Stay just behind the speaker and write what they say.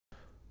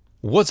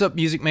What's up,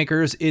 music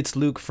makers? It's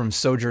Luke from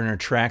Sojourner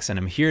Tracks, and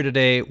I'm here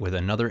today with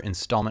another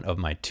installment of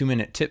my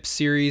 2-minute tips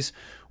series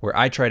where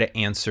I try to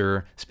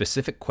answer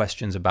specific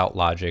questions about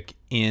Logic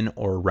in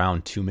or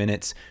around 2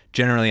 minutes.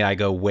 Generally, I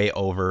go way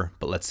over,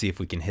 but let's see if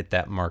we can hit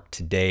that mark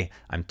today.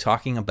 I'm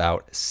talking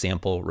about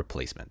sample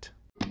replacement.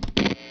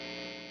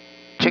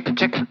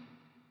 Chicken.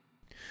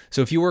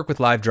 So if you work with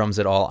live drums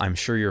at all, I'm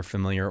sure you're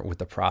familiar with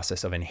the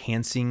process of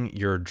enhancing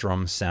your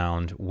drum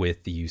sound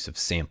with the use of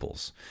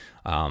samples.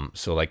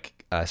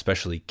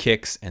 Especially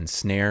kicks and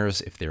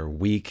snares, if they're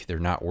weak, they're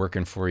not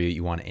working for you,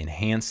 you want to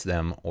enhance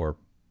them, or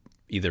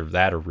either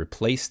that or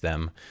replace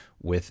them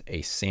with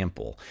a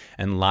sample.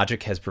 And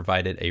Logic has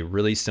provided a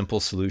really simple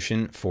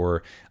solution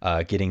for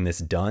getting this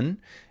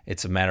done.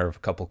 It's a matter of a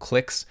couple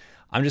clicks.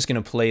 I'm just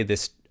going to play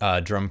this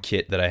drum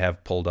kit that I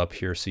have pulled up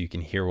here so you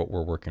can hear what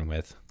we're working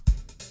with.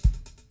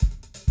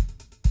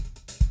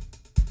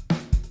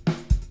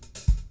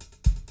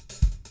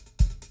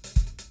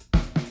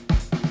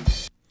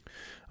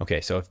 Okay,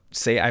 so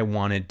say I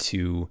wanted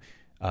to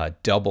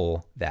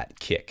double that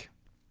kick.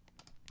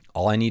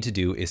 All I need to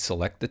do is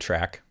select the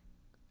track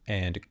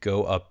and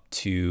go up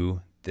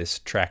to this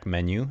track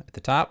menu at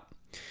the top,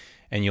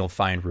 and you'll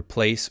find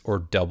replace or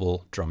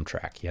double drum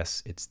track.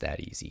 Yes, it's that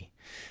easy.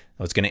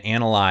 Now it's going to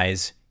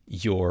analyze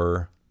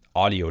your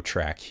audio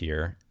track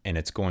here, and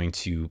it's going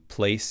to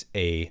place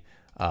a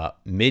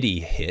MIDI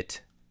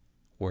hit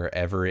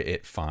wherever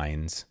it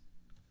finds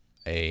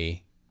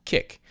a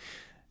kick.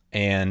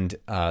 And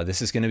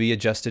this is going to be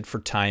adjusted for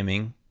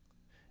timing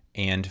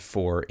and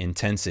for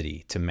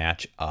intensity to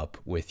match up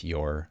with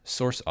your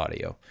source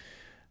audio.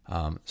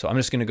 So I'm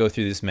just going to go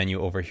through this menu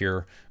over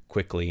here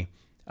quickly.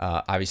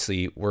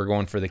 Obviously, we're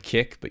going for the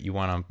kick, but you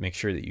want to make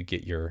sure that you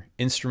get your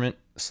instrument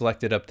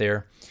selected up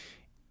there.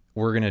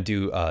 We're going to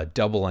do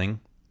doubling,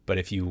 but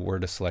if you were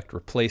to select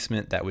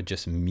replacement, that would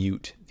just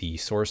mute the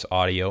source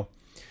audio.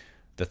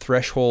 The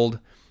threshold,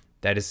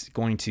 that is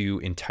going to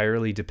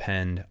entirely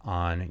depend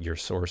on your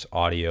source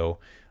audio,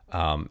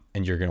 and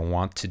you're going to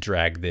want to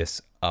drag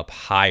this up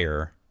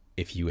higher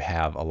if you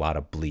have a lot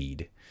of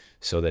bleed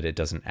so that it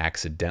doesn't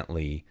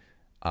accidentally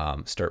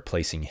start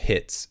placing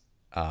hits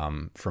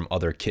from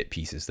other kit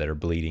pieces that are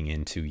bleeding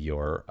into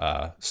your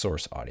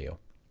source audio.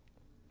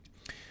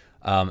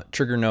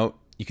 Trigger note,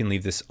 you can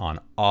leave this on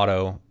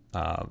auto.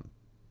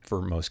 For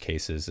most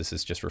cases, this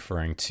is just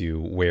referring to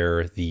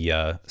where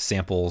the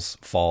samples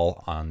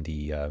fall on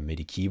the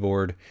MIDI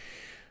keyboard.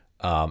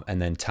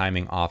 And then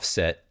timing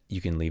offset,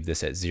 you can leave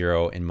this at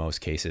 0 in most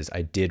cases.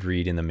 I did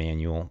read in the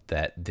manual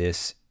that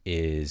this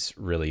is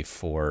really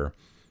for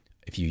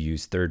if you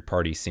use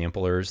third-party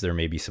samplers, there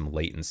may be some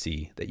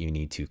latency that you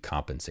need to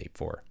compensate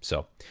for.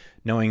 So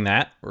knowing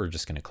that, we're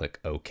just going to click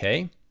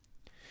OK.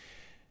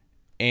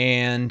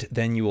 And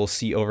then you will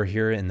see over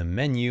here in the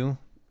menu,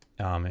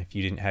 if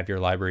you didn't have your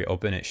library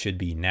open, it should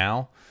be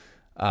now.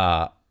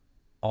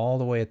 All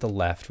the way at the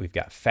left, we've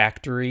got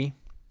factory,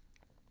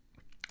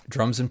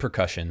 drums and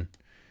percussion,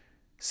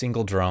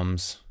 single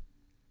drums,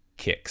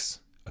 kicks,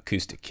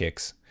 acoustic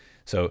kicks.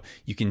 So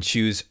you can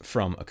choose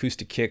from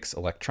acoustic kicks,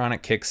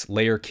 electronic kicks,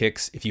 layer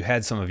kicks. If you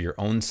had some of your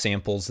own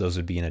samples, those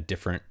would be in a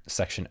different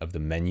section of the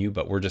menu,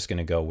 but we're just going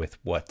to go with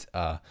what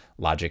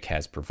Logic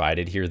has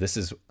provided here.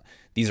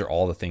 These are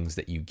all the things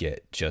that you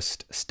get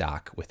just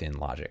stock within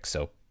Logic.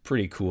 So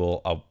pretty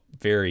cool, a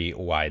very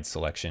wide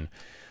selection.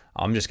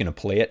 I'm just going to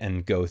play it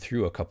and go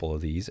through a couple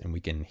of these, and we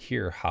can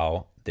hear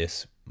how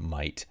this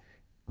might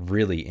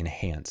really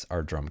enhance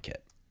our drum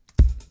kit.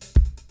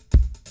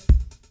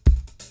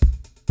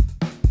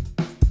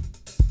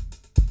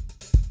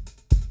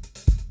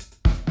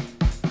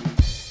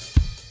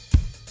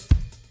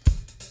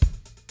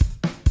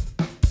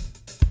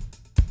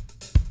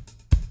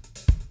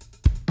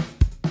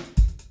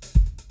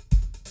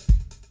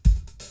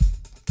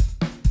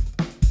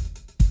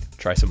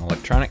 Try some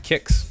electronic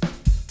kicks.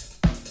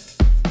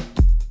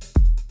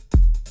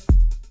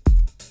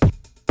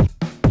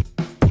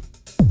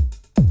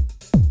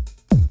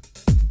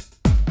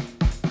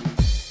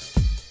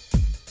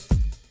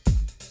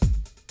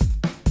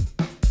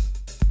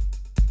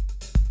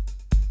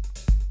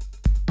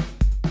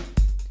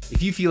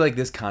 If you feel like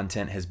this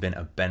content has been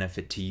a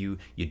benefit to you,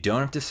 you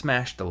don't have to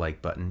smash the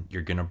like button.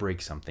 You're gonna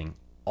break something.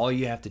 All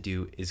you have to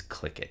do is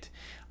click it.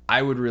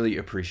 I would really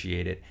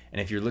appreciate it.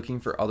 And if you're looking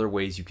for other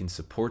ways you can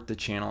support the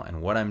channel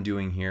and what I'm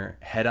doing here,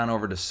 head on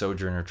over to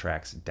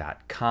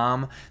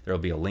sojournertracks.com. There'll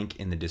be a link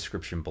in the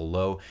description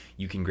below.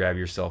 You can grab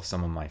yourself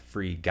some of my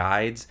free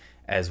guides,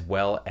 as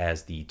well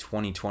as the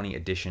 2020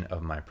 edition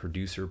of my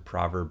Producer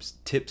Proverbs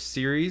Tips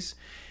series.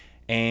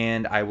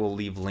 And I will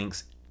leave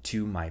links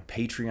to my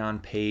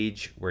Patreon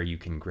page where you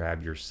can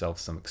grab yourself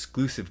some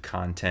exclusive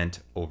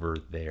content over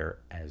there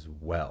as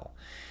well.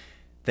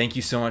 Thank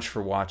you so much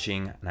for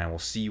watching, and I will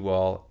see you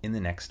all in the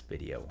next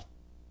video.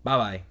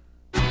 Bye-bye.